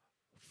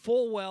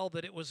full well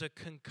that it was a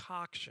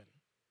concoction,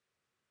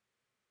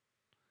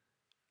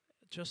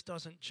 it just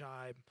doesn't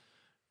jibe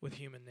with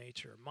human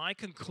nature. My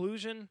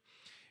conclusion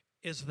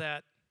is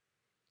that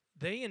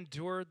they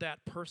endured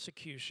that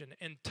persecution,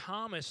 and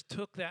Thomas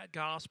took that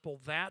gospel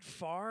that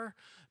far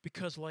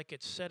because, like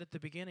it said at the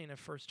beginning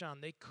of 1 John,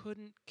 they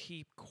couldn't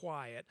keep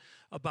quiet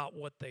about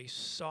what they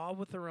saw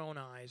with their own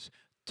eyes,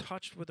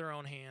 touched with their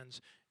own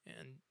hands,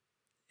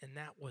 and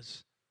that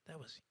was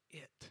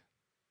it.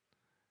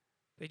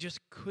 They just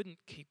couldn't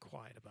keep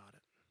quiet about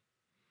it.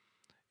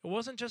 It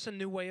wasn't just a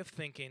new way of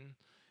thinking.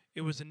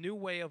 It was a new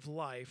way of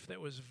life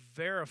that was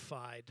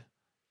verified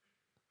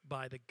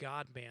by the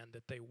God-man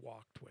that they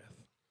walked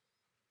with.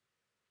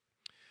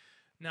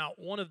 Now,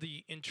 one of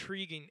the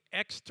intriguing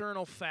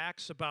external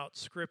facts about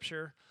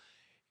Scripture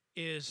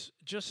is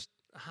just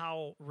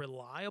how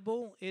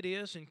reliable it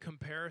is in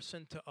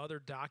comparison to other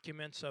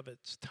documents of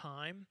its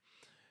time.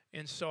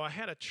 And so I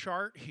had a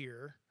chart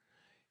here,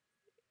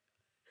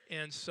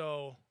 and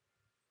so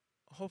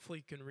hopefully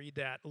you can read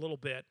that a little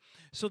bit.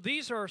 So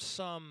these are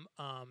some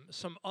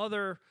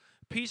other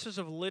pieces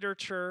of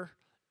literature,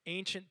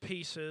 ancient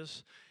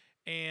pieces,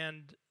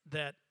 and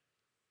that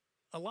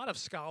a lot of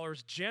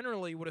scholars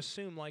generally would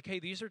assume, like, hey,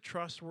 these are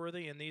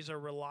trustworthy and these are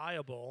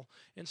reliable.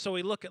 And so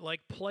we look at,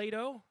 like,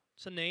 Plato.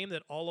 It's a name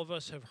that all of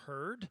us have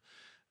heard.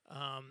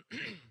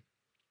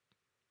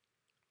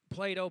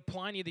 Plato,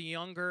 Pliny the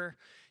Younger.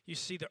 You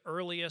see the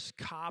earliest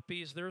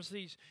copies.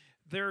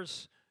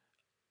 There's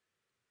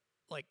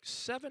like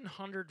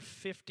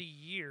 750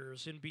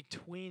 years in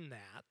between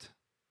that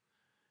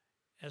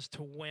as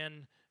to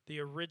when the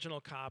original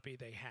copy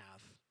they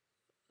have.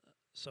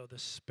 So the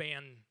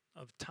span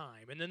of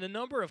time. And then the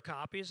number of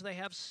copies, they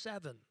have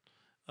 7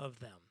 of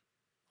them.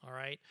 All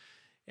right?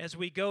 As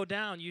we go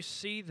down, you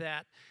see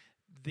that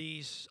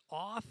these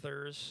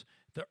authors,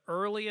 the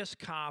earliest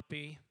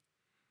copy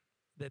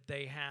that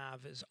they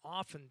have is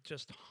often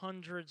just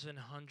hundreds and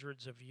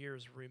hundreds of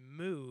years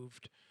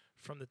removed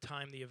from the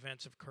time the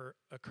events have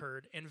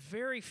occurred, and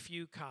very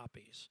few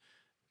copies,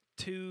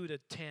 2 to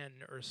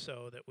 10 or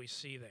so that we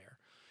see there.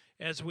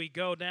 As we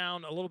go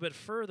down a little bit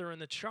further in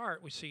the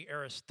chart, we see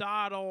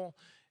Aristotle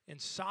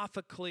and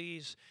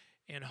Sophocles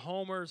and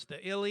Homer's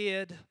The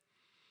Iliad.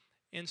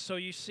 And so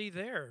you see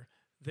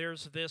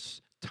there's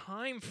this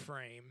time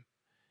frame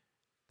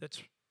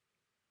that's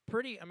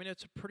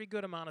it's a pretty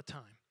good amount of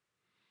time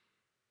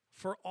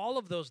for all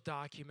of those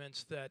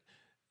documents that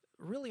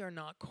really are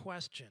not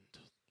questioned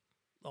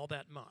all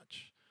that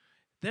much.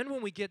 Then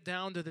when we get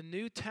down to the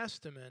New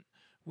Testament,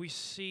 we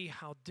see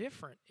how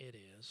different it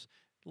is.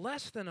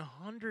 Less than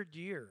 100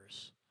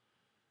 years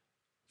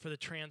for the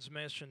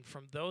transmission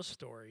from those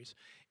stories,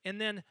 and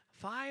then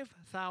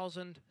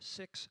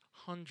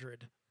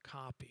 5,600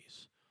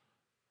 copies,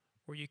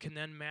 where you can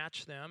then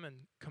match them and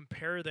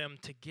compare them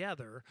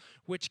together,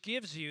 which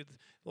gives you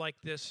like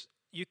this,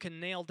 you can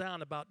nail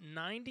down about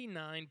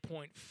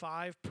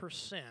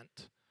 99.5%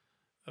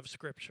 of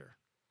Scripture.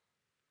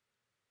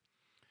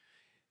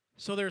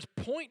 So there's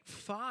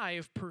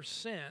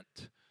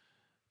 0.5%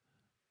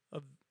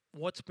 of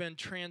what's been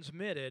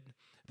transmitted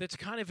that's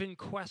kind of in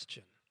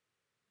question.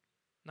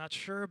 Not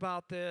sure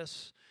about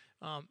this,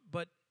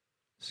 but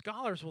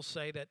scholars will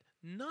say that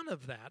none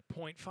of that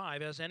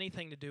 0.5 has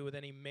anything to do with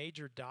any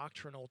major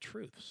doctrinal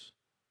truths.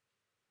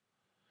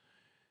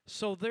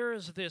 So there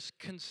is this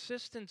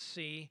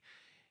consistency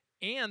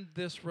and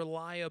this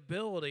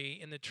reliability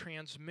in the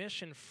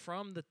transmission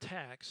from the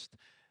text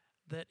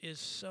that is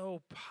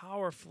so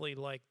powerfully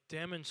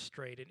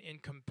demonstrated in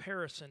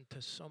comparison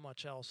to so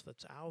much else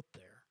that's out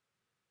there.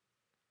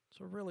 It's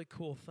a really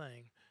cool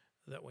thing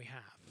that we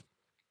have.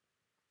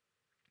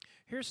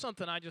 Here's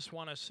something I just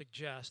want to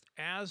suggest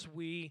as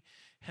we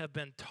have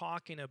been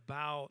talking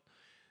about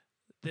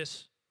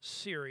this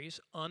series,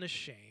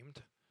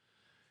 Unashamed,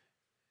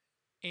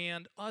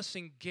 and us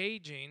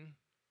engaging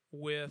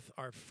with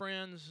our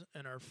friends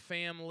and our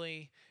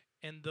family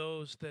and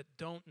those that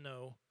don't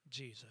know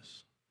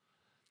Jesus.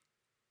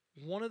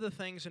 One of the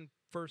things in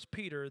 1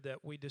 Peter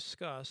that we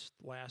discussed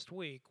last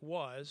week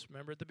was,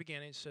 remember at the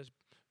beginning, it says,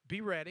 be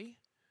ready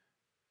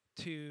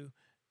to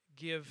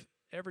give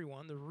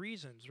everyone the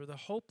reasons or the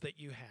hope that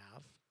you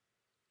have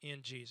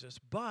in Jesus,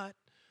 but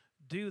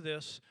do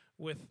this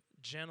with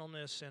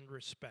gentleness and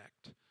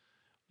respect.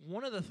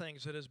 One of the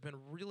things that has been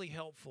really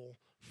helpful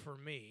for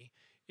me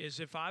is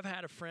if I've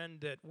had a friend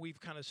that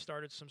we've kind of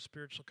started some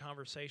spiritual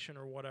conversation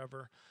or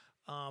whatever,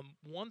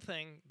 one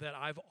thing that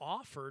I've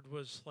offered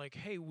was like,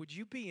 hey, would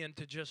you be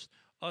into just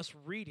us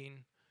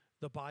reading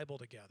the Bible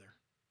together?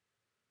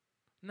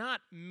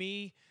 Not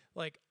me,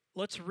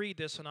 let's read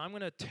this and I'm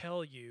going to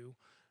tell you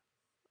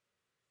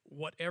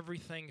what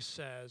everything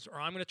says,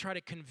 or I'm going to try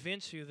to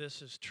convince you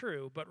this is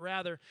true, but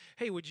rather,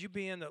 hey, would you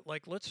be in that,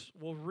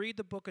 we'll read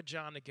the book of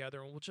John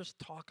together and we'll just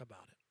talk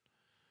about it.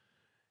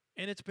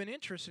 And it's been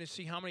interesting to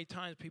see how many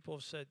times people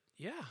have said,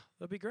 yeah,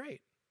 that'd be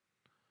great.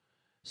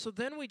 So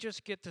then we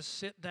just get to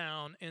sit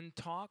down and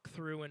talk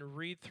through and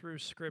read through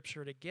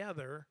Scripture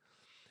together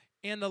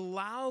and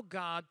allow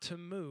God to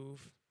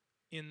move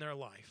in their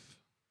life.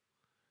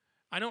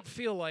 I don't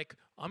feel like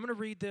I'm going to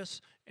read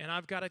this and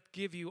I've got to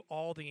give you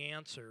all the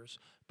answers,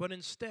 but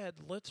instead,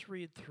 let's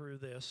read through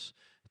this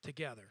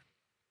together.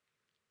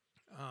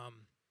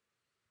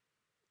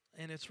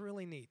 And it's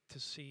really neat to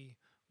see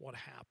what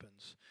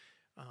happens.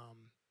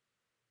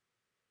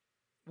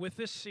 With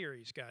this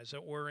series, guys,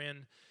 that we're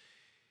in,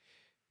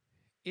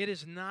 it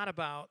is not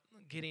about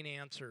getting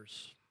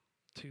answers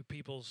to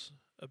people's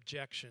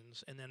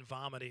objections and then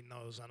vomiting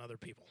those on other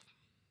people,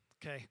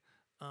 okay?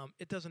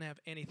 It doesn't have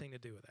anything to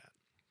do with that.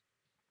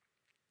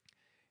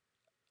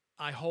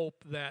 I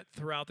hope that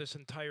throughout this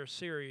entire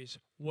series,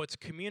 what's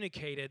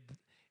communicated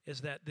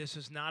is that this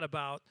is not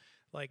about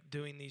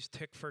doing these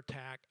tick for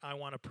tack, I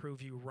want to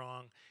prove you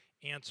wrong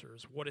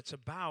answers. What it's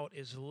about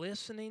is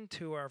listening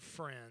to our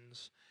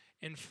friends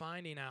and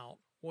finding out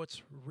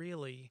what's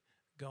really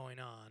going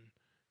on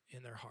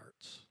in their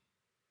hearts.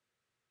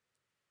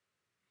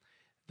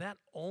 That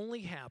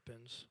only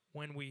happens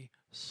when we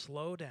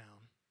slow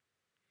down,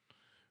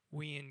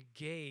 we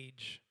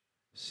engage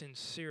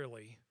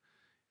sincerely,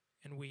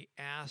 and we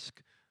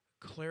ask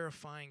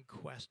clarifying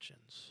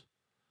questions.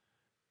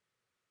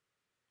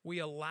 We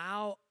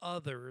allow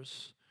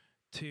others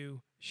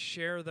to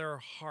share their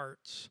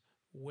hearts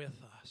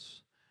with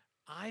us.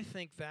 I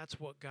think that's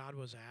what God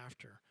was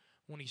after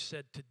when he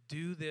said to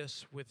do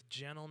this with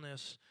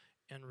gentleness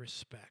and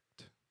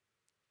respect.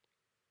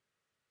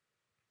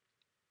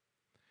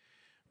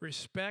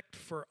 Respect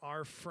for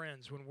our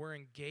friends when we're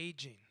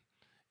engaging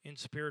in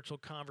spiritual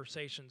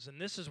conversations, and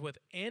this is with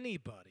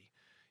anybody,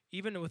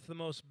 even with the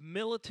most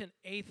militant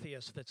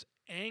atheist that's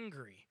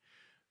angry.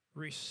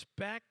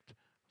 Respect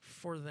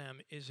for them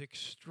is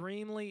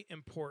extremely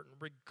important,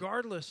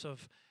 regardless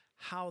of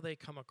how they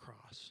come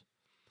across.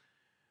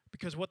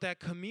 Because what that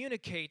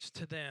communicates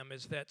to them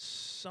is that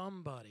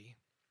somebody,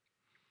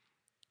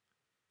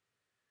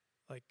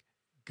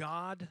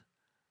 God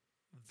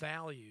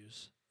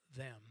values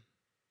them.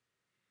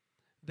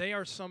 They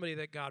are somebody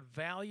that God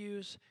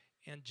values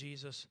and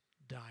Jesus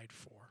died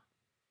for.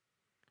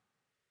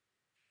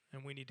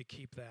 And we need to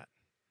keep that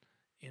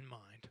in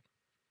mind.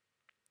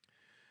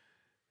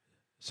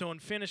 So in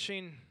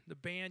finishing, the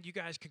band, you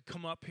guys can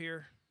come up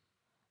here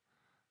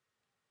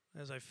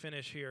as I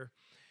finish here.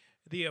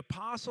 The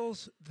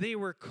apostles, they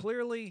were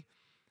clearly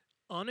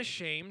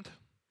unashamed,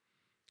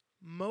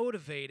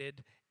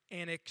 motivated,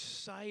 and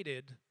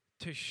excited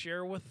to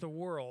share with the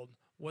world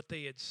what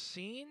they had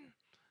seen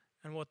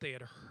and what they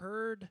had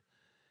heard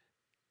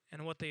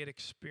and what they had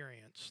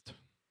experienced.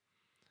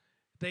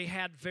 They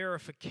had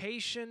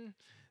verification.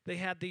 They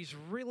had these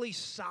really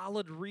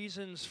solid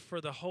reasons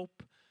for the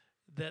hope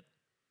that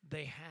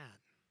they had.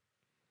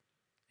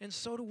 And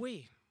so do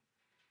we.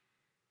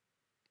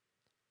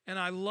 And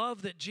I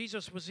love that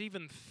Jesus was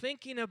even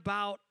thinking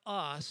about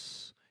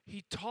us.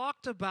 He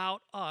talked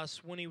about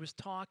us when he was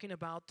talking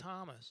about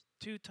Thomas,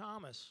 to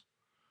Thomas.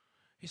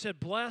 He said,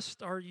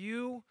 "Blessed are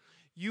you.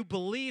 You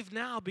believe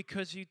now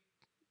because you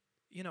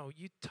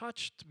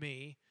touched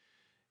me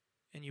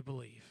and you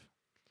believe.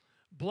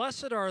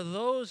 Blessed are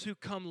those who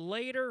come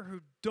later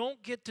who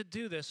don't get to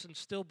do this and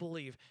still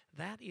believe."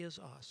 That is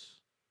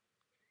us.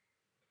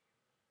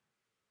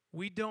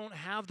 We don't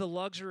have the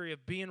luxury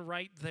of being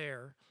right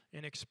there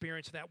and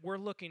experience that. We're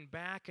looking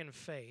back in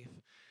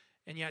faith,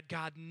 and yet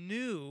God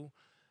knew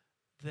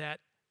that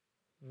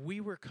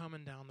we were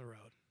coming down the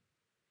road.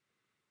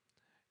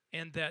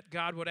 And that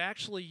God would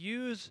actually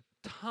use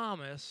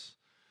Thomas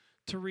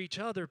to reach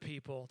other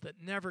people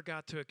that never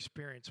got to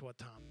experience what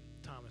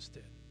Thomas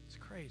did. It's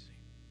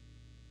crazy.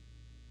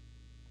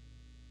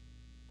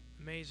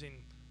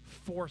 Amazing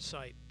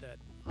foresight that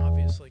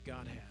obviously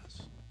God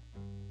has.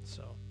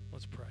 So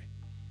let's pray.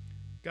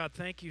 God,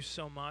 thank you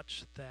so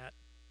much that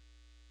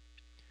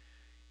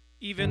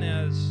even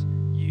as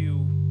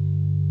you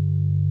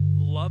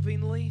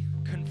lovingly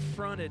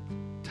confronted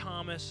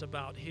Thomas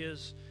about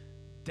his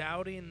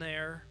doubting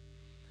there,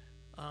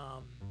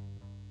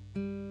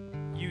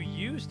 you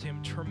used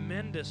him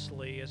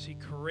tremendously as he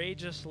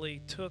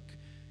courageously took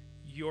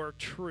your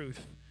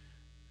truth,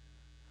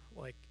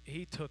 like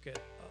he took it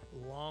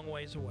a long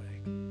ways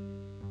away,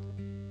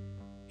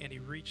 and he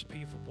reached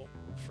people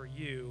for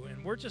you.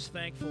 And we're just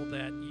thankful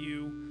that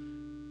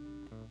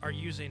you are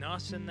using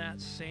us in that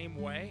same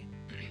way,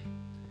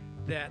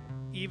 that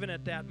even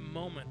at that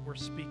moment we're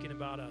speaking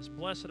about us.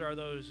 Blessed are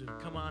those who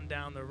come on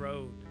down the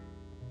road,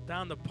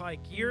 down the pike,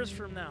 years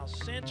from now,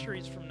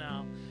 centuries from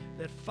now,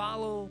 that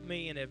follow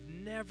me and have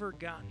never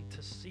gotten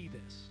to see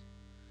this,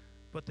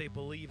 but they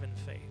believe in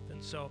faith.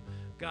 And so,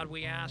 God,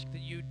 we ask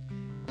that you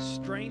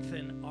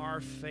strengthen our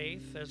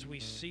faith as we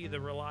see the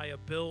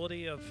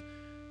reliability of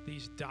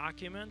these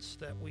documents,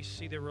 that we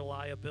see the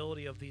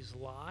reliability of these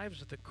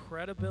lives, the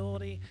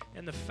credibility,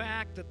 and the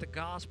fact that the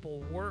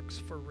gospel works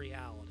for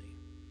reality.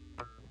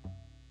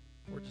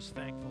 We're just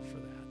thankful for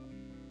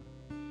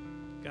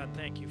that. God,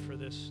 thank you for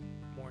this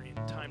morning,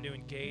 time to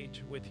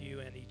engage with you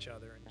and each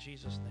other. In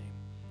Jesus' name.